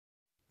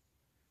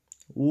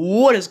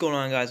What is going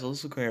on, guys? Well,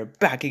 this here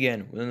back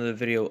again with another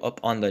video up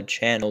on the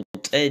channel.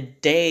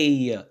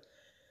 Today,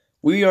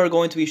 we are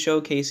going to be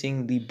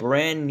showcasing the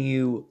brand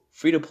new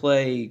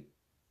free-to-play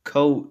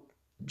coat,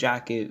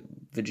 jacket,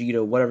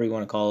 Vegeta, whatever you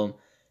want to call him.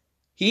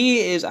 He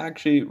is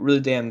actually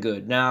really damn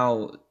good.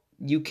 Now,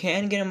 you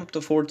can get him up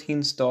to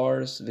 14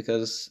 stars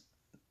because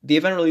the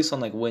event released on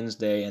like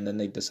Wednesday, and then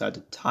they decided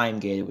to time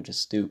gate it, which is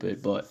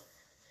stupid, but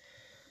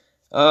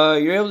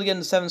you're able to get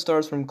into 7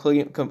 stars from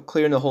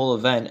clearing the whole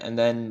event, and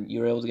then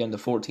you're able to get into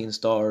 14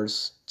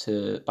 stars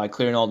by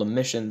clearing all the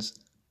missions.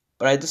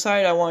 But I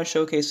decided I want to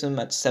showcase him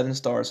at 7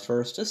 stars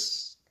first,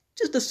 just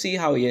to see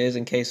how he is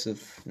in case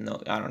of,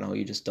 I don't know,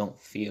 you just don't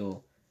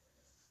feel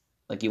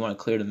like you want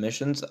to clear the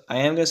missions. I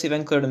am going to see if I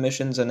can clear the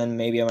missions, and then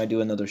maybe I might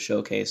do another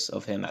showcase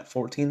of him at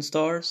 14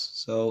 stars.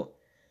 So,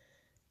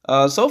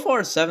 so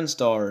far 7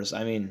 stars.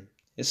 I mean,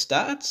 his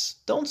stats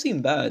don't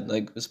seem bad,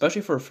 like,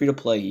 especially for a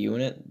free-to-play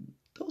unit.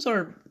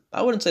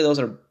 I wouldn't say those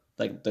are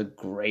like the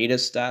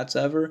greatest stats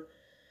ever,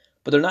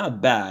 but they're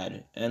not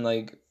bad. And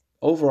like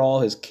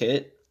overall his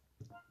kit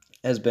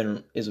is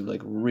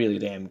like really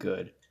damn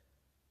good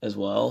as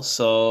well.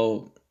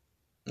 So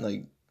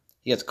like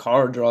he gets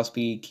card draw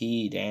speed,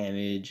 key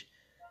damage.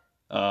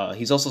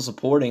 He's also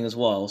supporting as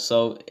well.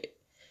 So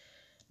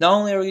not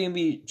only are we going to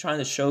be trying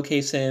to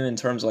showcase him in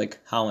terms of like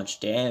how much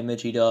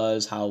damage he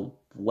does, how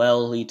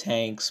well he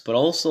tanks, but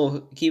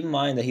also keep in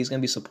mind that he's going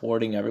to be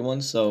supporting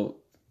everyone. So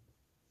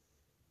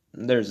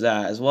there's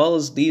that, as well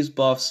as these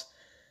buffs.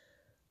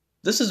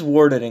 This is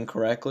worded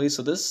incorrectly,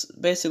 so this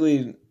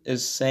basically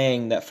is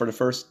saying that for the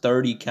first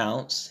 30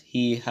 counts,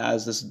 he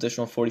has this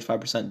additional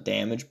 45%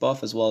 damage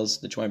buff, as well as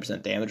the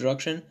 20% damage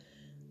reduction.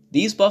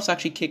 These buffs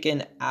actually kick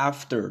in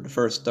after the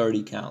first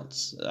 30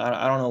 counts.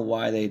 I don't know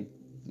why they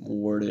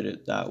worded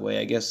it that way.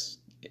 I guess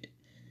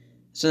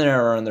it's an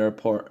error on their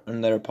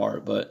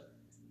part, but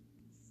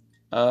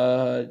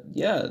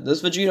yeah,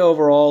 this Vegeta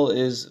overall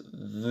is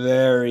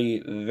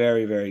very,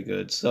 very, very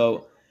good.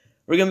 So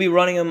we're gonna be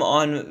running him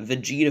on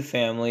Vegeta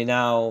family.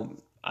 Now,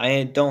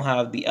 I don't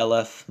have the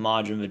LF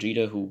Majin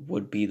Vegeta, who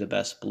would be the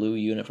best blue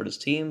unit for this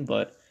team,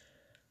 but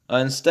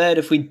instead,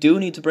 if we do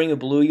need to bring a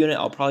blue unit,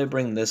 I'll probably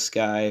bring this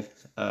guy,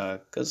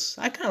 because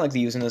I kind of like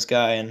using this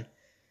guy, and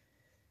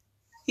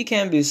he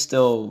can be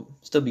still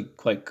be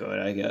quite good,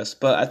 I guess.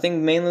 But I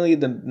think mainly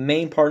the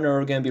main partner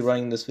we're going to be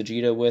running this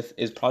Vegeta with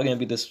is probably going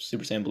to be this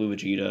Super Saiyan Blue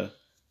Vegeta.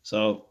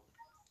 So,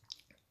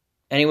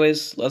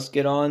 anyways, let's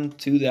get on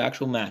to the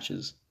actual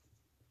matches.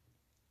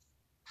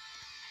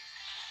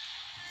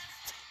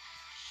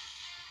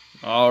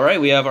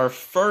 Alright, we have our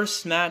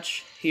first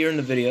match here in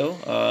the video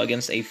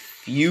against a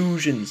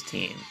Fusions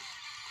team.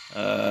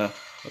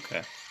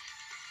 Okay.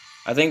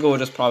 I think we'll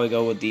just probably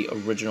go with the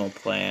original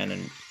plan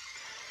and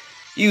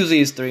use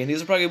these 3. These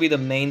will probably be the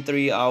main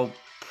 3 I'll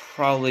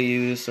probably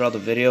use throughout the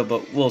video,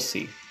 but we'll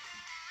see.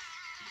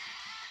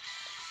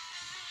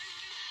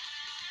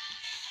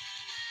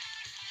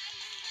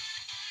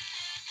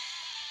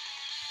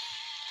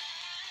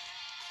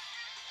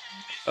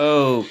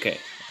 Okay,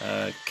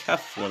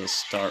 Kefla to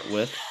start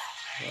with.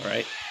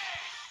 Alright.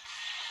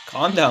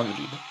 Calm down,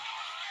 Vegeta.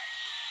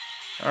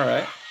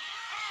 Alright.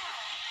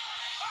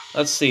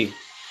 Let's see.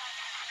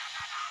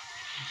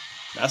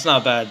 That's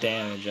not bad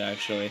damage,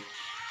 actually.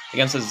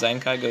 Against a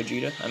Zenkai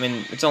Gogeta? I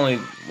mean, it's only,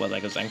 what,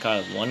 like a Zenkai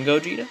with 1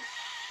 Gogeta?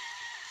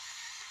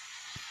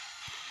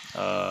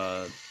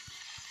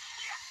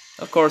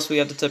 Of course, we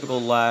have the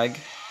typical lag.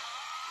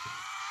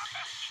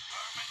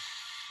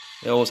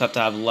 They always have to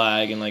have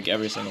lag in, like,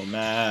 every single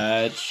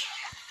match.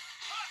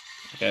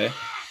 Okay.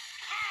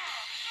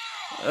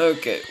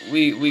 Okay,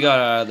 we got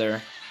out of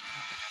there.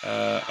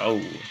 Oh.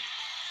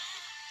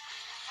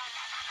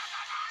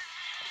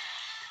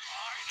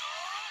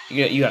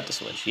 You have to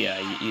switch. Yeah,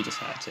 you just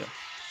had to.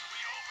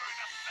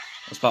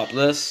 Let's pop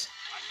this.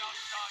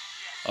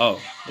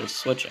 Oh, they're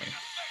switching.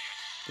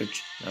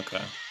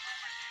 Okay.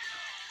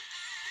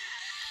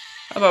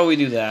 How about we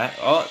do that?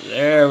 Oh,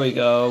 there we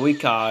go. We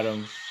caught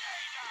him.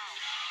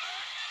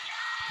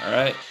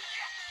 Alright.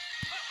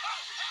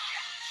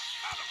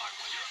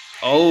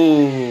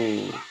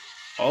 Oh.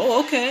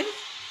 Oh, okay.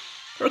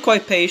 We're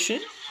quite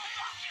patient.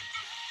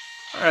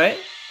 Alright.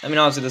 I mean,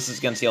 obviously this is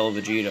against Yellow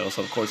Vegeta,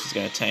 so of course he's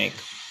going to tank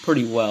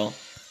pretty well.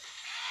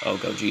 Oh,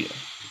 Gogeta.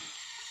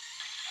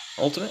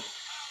 Ultimate?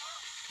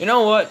 You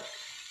know what?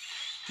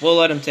 We'll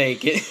let him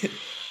take it.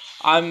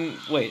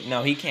 Wait,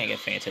 no, he can't get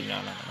fainted.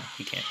 No,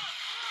 he can't.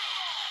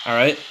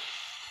 Alright.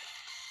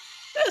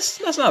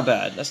 That's not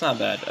bad. That's not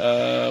bad.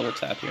 We'll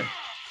tap here.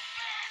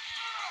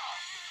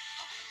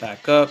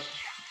 Back up.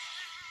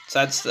 So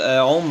that's,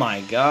 oh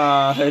my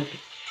god.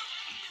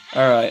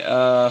 Alright,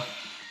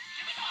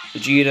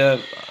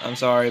 Vegeta, I'm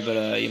sorry,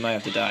 but, you might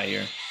have to die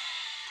here.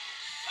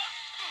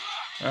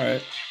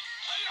 Alright.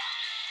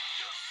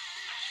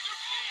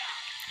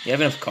 You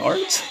have enough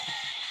cards?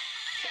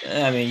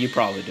 I mean, you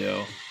probably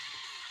do.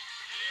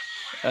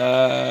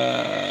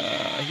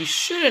 He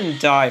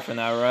shouldn't die from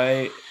that,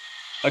 right?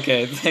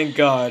 Okay, thank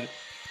God.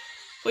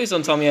 Please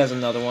don't tell me he has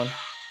another one.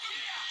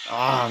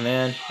 Ah,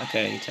 man.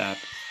 Okay, you tap.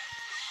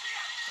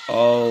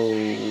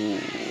 Oh.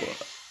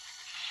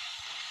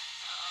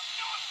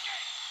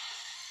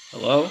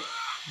 Hello?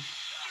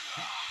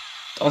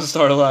 Don't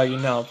start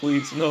lagging now,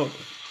 please. No.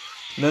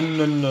 No,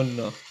 no, no,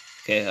 no.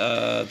 Okay,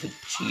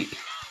 Vegeta.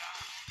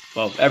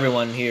 Well,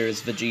 everyone here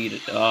is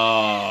Vegeta.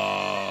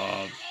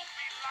 I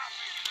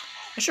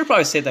should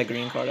probably save that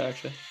green card,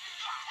 actually.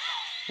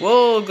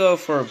 We'll go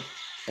for...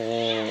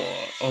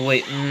 Oh,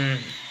 wait.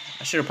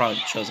 I should have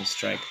probably chosen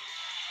strike.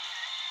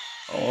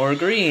 Or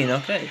green,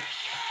 okay.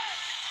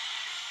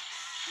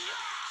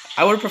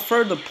 I would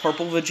prefer the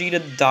purple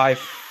Vegeta die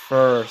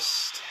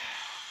first.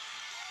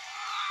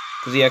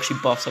 Because he actually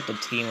buffs up the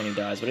team when he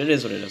dies, but it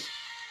is what it is.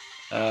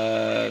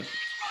 No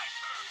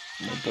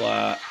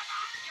blah.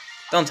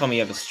 Don't tell me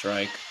you have a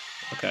strike.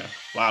 Okay.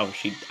 Wow,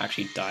 she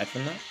actually died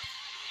from that?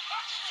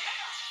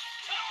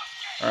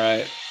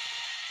 Alright.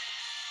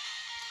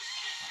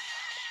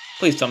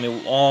 Please tell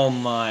me. Oh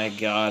my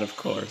god, of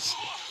course.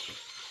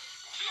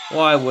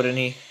 Why wouldn't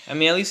he? I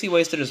mean, at least he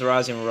wasted his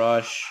Rising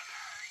Rush.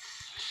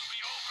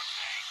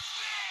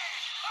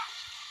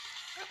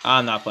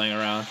 I'm not playing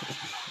around.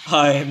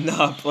 I am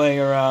not playing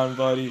around,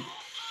 buddy.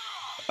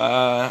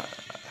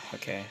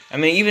 Okay. I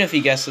mean, even if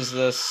he guesses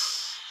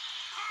this,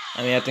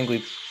 I mean, I think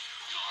we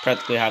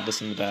practically have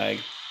this in the bag.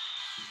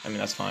 I mean,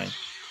 that's fine.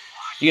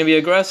 You gonna be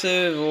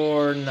aggressive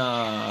or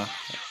nah?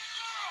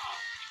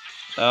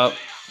 Oh.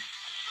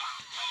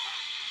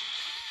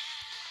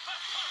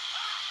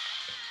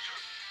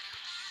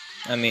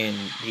 I mean,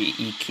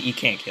 he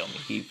can't kill me.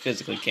 He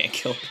physically can't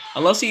kill me.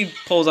 Unless he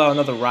pulls out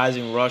another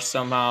Rising Rush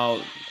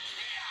somehow.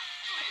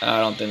 I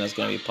don't think that's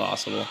gonna be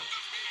possible.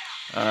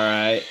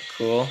 Alright,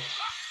 cool.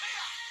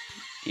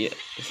 Yeah,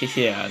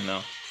 yeah,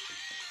 no.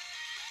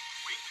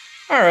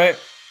 Alright.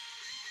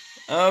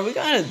 We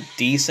got a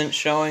decent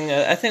showing.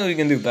 I think we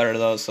can do better,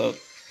 though, so...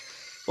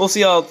 We'll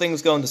see how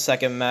things go in the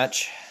second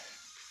match.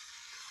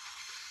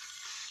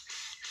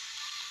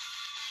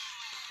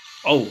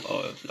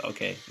 Oh,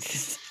 okay.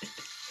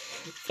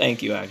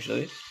 Thank you,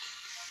 actually.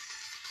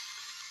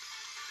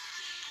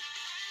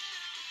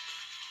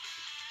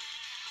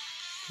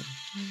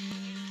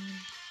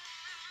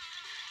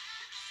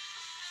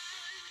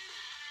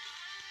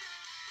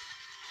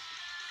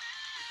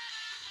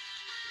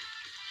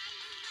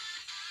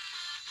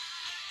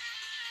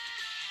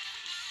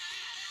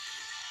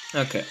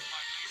 Okay.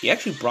 He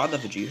actually brought the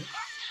Vegeta.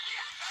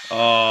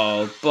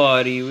 Oh,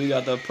 buddy, we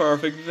got the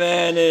perfect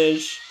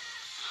vanish.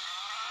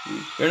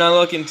 You're not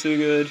looking too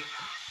good.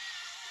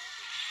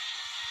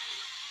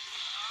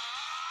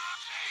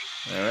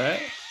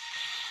 Alright.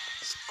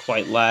 It's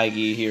quite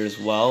laggy here as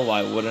well.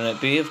 Why wouldn't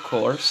it be? Of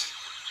course.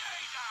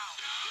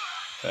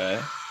 Okay.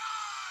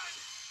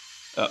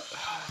 Oh.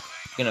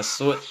 You're gonna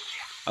switch.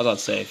 I was about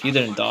to say, if you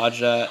didn't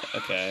dodge that,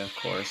 okay, of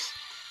course.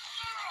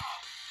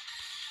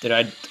 Did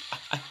I?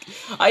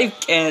 I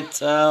can't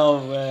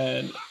tell,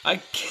 man. I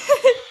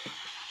can't.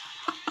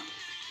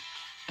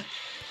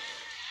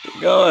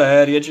 Go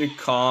ahead, get your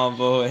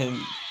combo and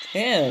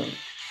damn.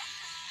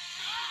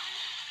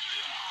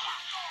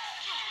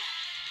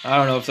 I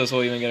don't know if this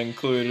will even get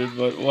included,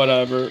 but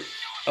whatever.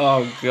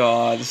 Oh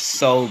god,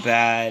 so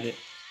bad. You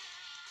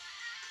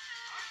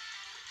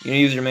gonna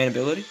use your main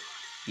ability?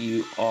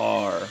 You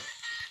are.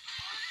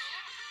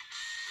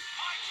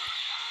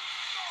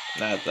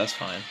 That's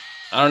fine.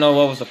 I don't know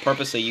what was the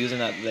purpose of using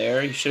that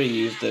there. You should have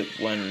used it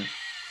when...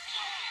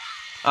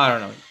 I don't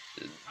know.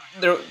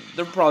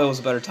 There probably was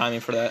a better timing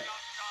for that.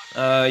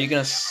 You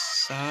gonna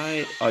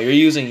side... Oh, you're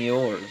using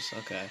yours.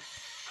 Okay.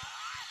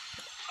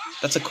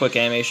 That's a quick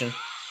animation.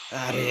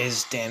 That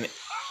is, damn it.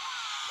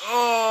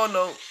 Oh,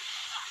 no.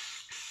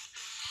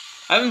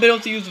 I haven't been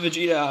able to use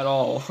Vegeta at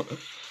all.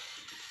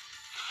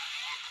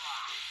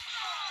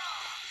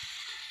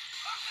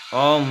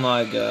 Oh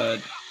my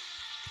god.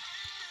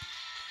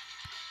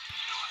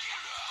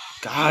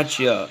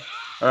 Gotcha.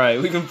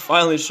 Alright, we can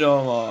finally show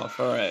him off.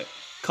 Alright.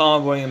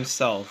 Convoy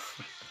himself.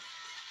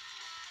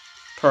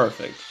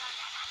 Perfect.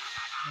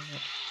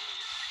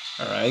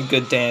 Alright,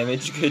 good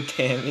damage, good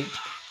damage.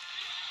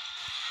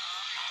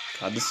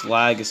 God, this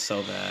lag is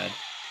so bad.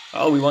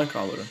 Oh, we won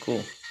Carlo.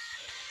 Cool.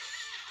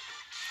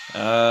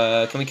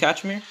 Can we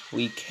catch him here?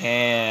 We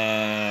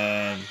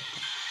can.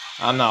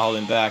 I'm not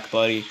holding back,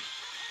 buddy.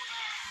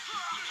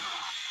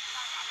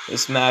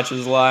 This match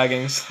is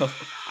lagging, so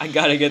I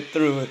gotta get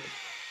through it.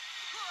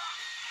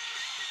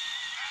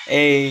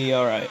 Hey,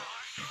 alright.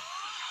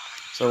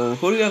 So,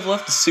 who do we have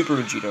left? The Super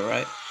Vegeta,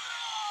 right?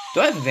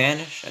 Do I have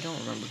Vanish? I don't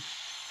remember.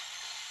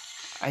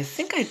 I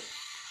think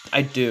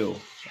I do.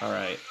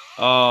 Alright.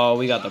 Oh,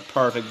 we got the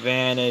perfect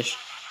Vanish.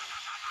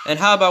 And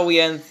how about we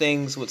end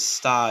things with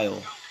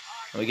style?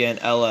 We get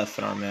an LF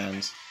in our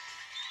mans.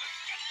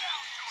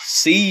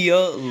 See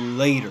ya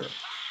later.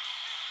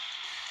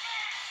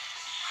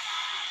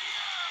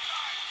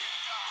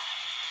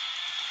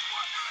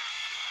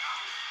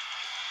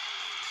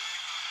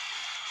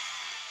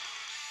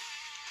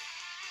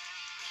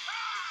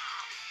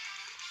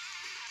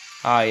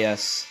 Ah,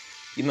 yes.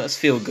 You must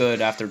feel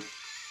good after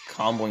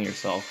comboing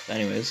yourself.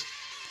 Anyways.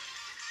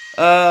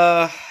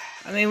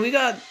 I mean, we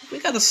got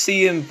to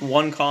see him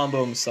one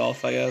combo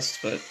himself, I guess,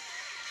 but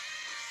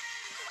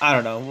I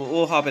don't know.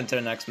 We'll hop into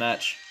the next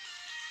match.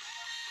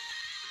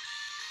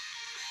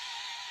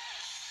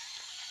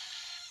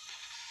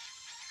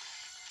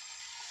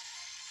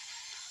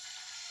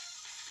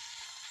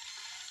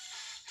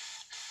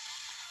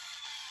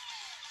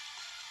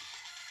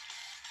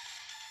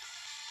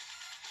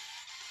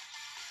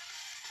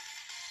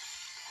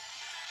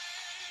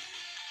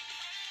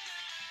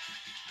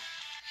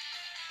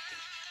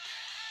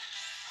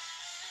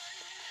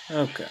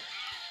 Okay.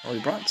 Oh, we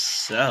brought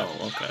Cell.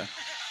 Okay.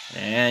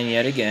 And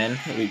yet again,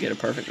 we get a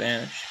perfect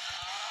vanish.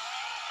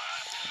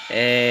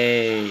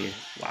 Hey.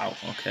 Wow,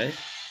 okay.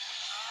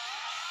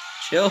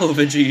 Chill,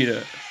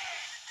 Vegeta.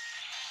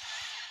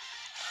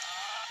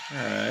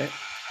 Alright.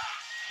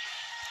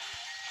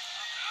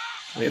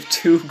 We have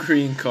 2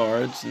 green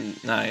cards.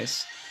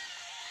 Nice.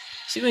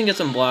 See if we can get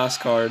some blast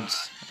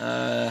cards.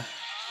 Okay.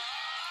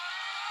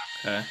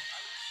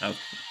 Oh,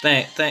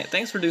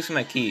 thanks for reducing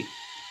my key.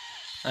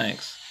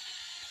 Thanks.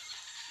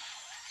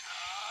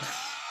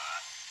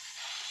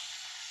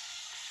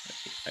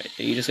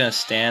 Are you just gonna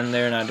stand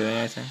there not doing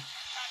anything?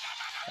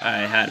 I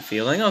had a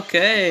feeling.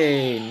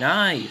 Okay,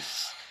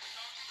 nice.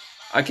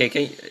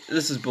 Okay,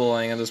 this is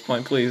bullying at this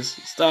point. Please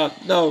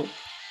stop. No.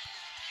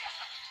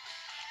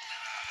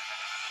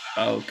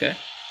 Okay.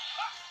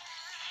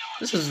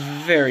 This is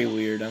very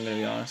weird. I'm gonna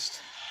be honest.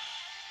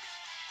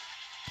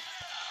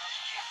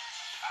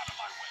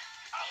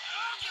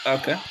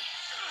 Okay.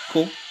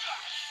 Cool.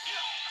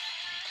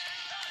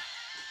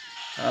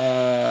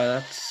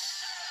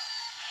 That's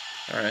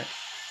alright.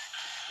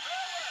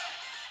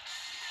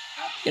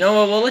 You know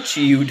what? We'll let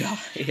you die.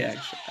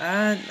 Actually,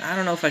 I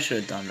don't know if I should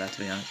have done that, to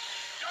be honest.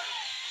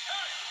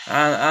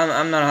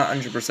 I'm not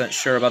 100%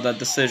 sure about that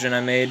decision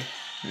I made.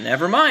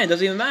 Never mind.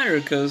 Doesn't even matter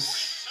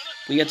because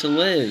we get to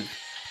live.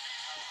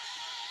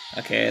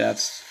 Okay,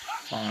 that's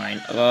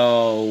fine.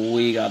 Oh,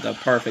 we got the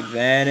perfect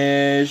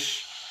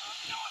vanish.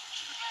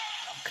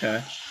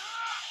 Okay.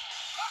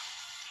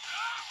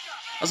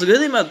 Also, the good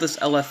thing about this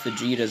LF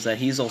Vegeta is that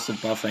he's also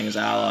buffing his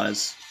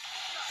allies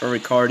for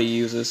Ricardi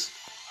uses.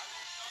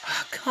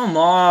 Come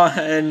on!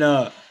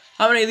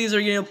 How many of these are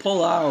you gonna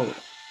pull out?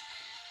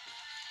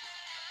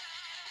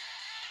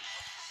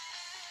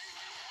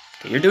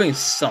 Okay, you're doing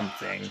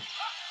something.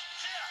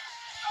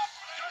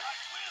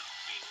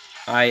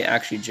 I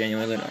actually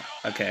genuinely don't.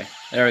 Okay,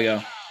 there we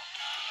go.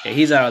 Okay,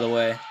 he's out of the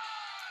way.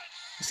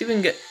 Let's see if we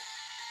can get...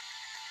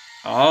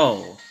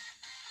 Oh.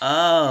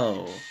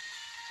 Oh.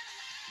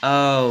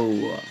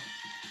 Oh.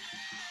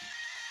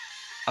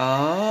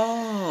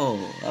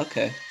 Oh.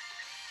 Okay.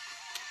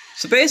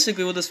 So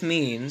basically what this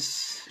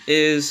means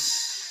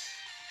is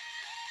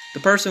the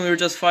person we were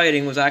just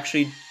fighting was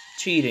actually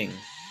cheating.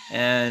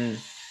 And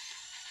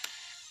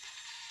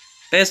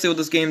basically what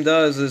this game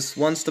does is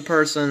once a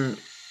player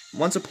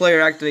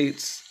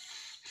activates,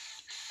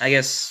 I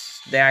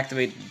guess they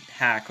activate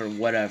hack or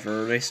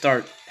whatever, they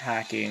start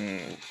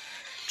hacking,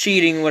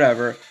 cheating,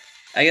 whatever,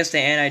 I guess the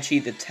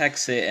anti-cheat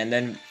detects it and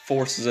then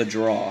forces a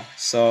draw.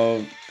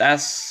 So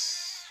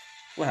that's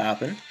what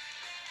happened.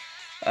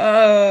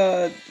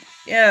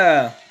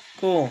 Yeah,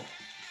 cool.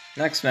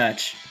 Next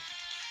match.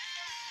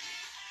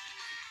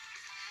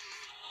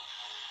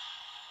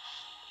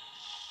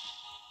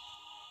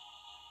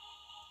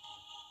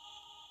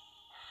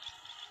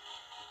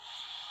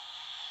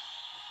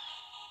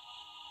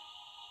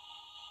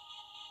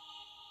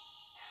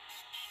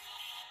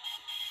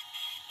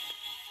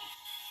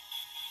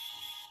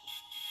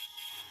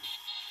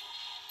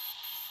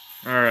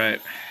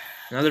 Alright.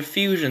 Another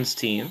Fusions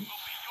team.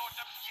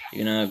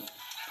 You're gonna...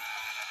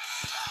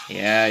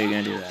 Yeah, you're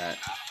gonna do that.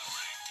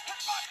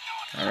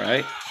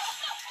 Alright.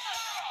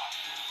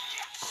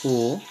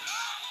 Cool.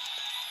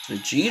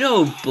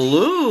 Vegeta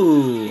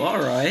Blue!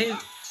 Alright.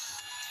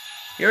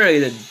 You're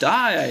ready to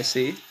die, I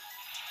see.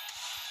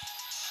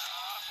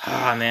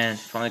 Ah, man.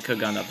 If only I could've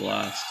gotten that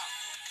blast.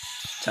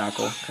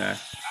 Tackle. Okay.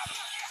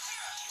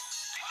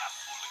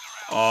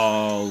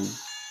 Oh,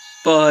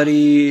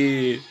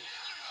 buddy.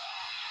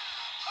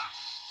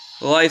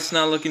 Life's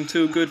not looking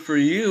too good for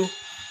you.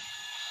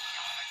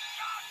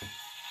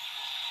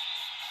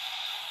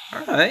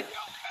 Alright.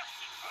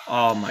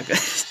 Oh my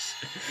goodness.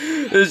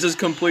 This is just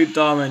complete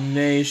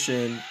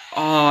domination.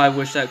 Oh, I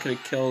wish that could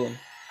have killed him.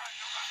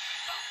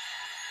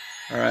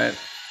 Alright.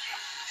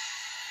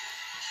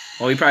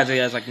 Well, he practically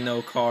has like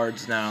no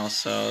cards now,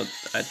 so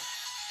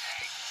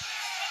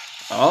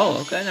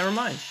Oh, okay, never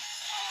mind.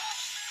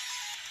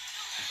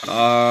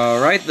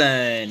 Alright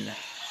then.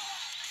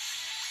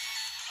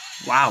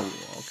 Wow,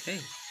 okay.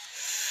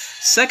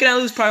 Second I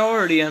lose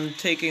priority, I'm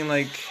taking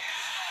like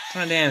a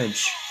ton of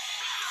damage.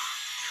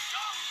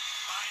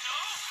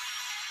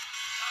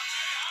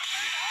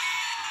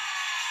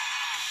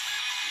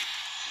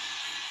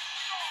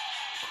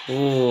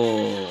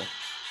 Cool.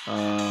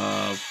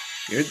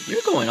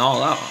 You're going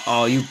all out.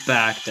 Oh, you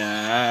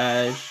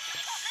backdash.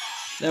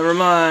 Never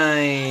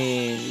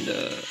mind.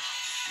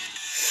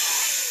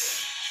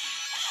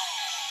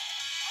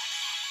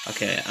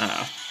 Okay.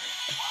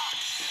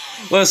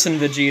 Listen,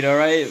 Vegeta,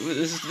 right?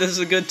 This is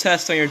a good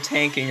test on your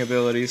tanking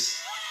abilities.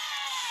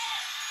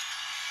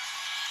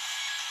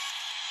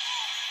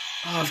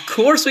 Oh, of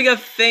course we got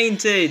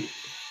fainted.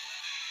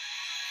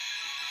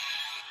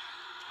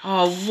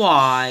 Oh,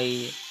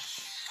 why?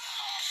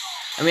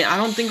 I mean, I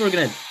don't think we're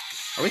gonna...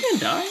 Are we gonna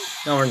die?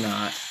 No, we're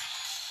not.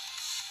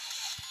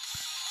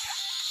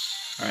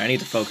 Alright, I need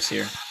to focus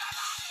here.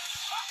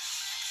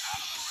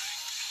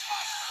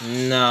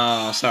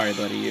 No, sorry,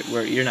 buddy.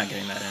 You're not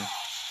getting that in.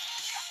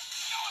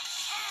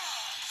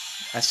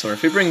 I swear,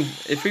 if he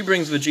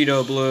brings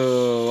Vegeta a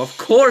blue, of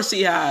course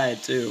he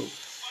had to.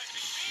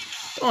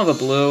 Don't have a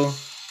blue.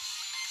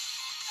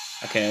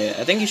 Okay,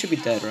 I think he should be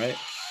dead, right?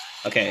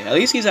 Okay, at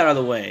least he's out of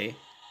the way.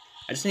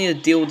 I just need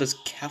to deal with this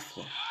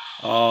Kefla.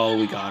 Oh,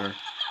 we got her.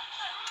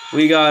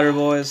 We got her,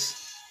 boys.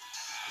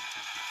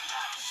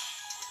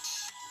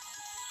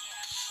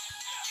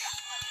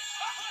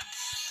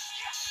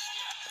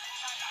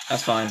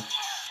 That's fine.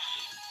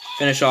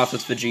 Finish off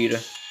with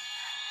Vegeta.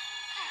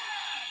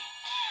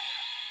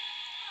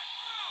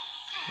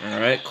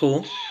 Alright,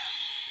 cool.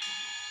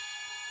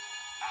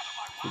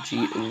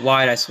 Vegeta.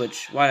 Why'd I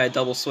switch? Why'd I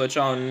double switch?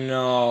 Oh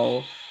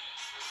no.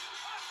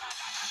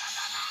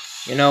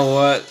 You know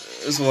what?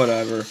 It's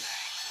whatever.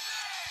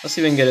 Let's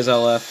see if we can get his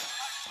LF.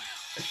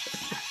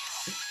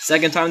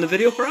 Second time in the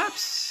video,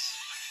 perhaps?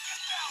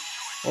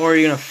 Or are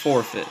you gonna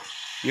forfeit?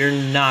 You're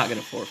not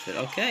gonna forfeit.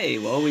 Okay,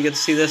 well, we get to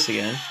see this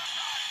again.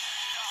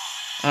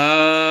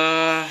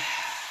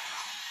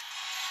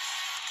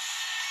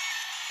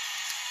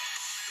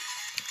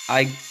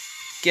 I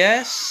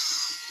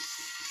guess,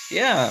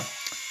 yeah.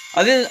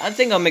 I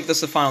think I'll make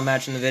this the final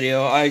match in the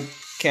video. I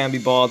can't be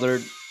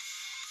bothered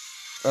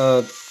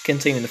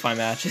continuing to find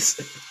matches.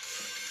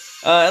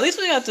 At least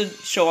we got to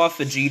show off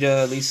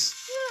Vegeta, at least,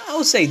 I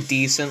would say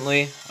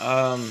decently.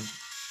 I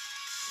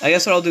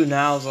guess what I'll do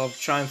now is I'll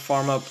try and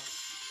farm up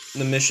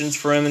the missions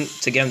for him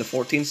to get him to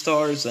 14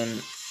 stars,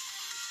 and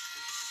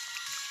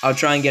I'll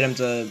try and get him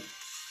to,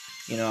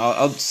 you know,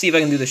 I'll see if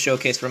I can do the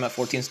showcase for him at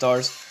 14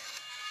 stars.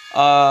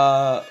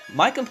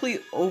 My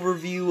complete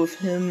overview of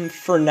him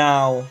for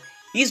now,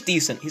 he's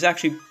decent. He's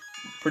actually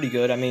pretty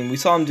good. I mean, we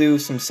saw him do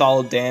some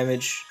solid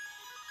damage.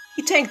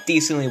 He tanked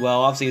decently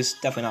well. Obviously, he's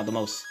definitely not the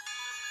most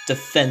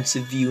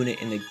defensive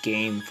unit in the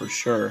game, for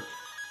sure.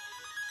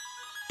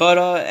 But,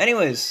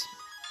 anyways,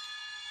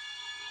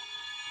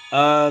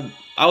 I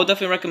would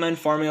definitely recommend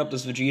farming up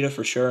this Vegeta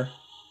for sure.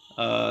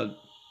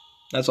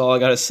 That's all I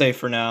gotta say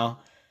for now.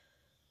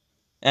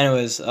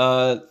 Anyways,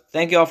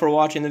 thank you all for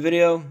watching the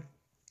video.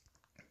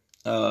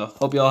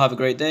 Hope you all have a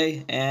great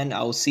day, and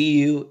I will see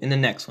you in the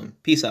next one.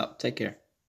 Peace out. Take care.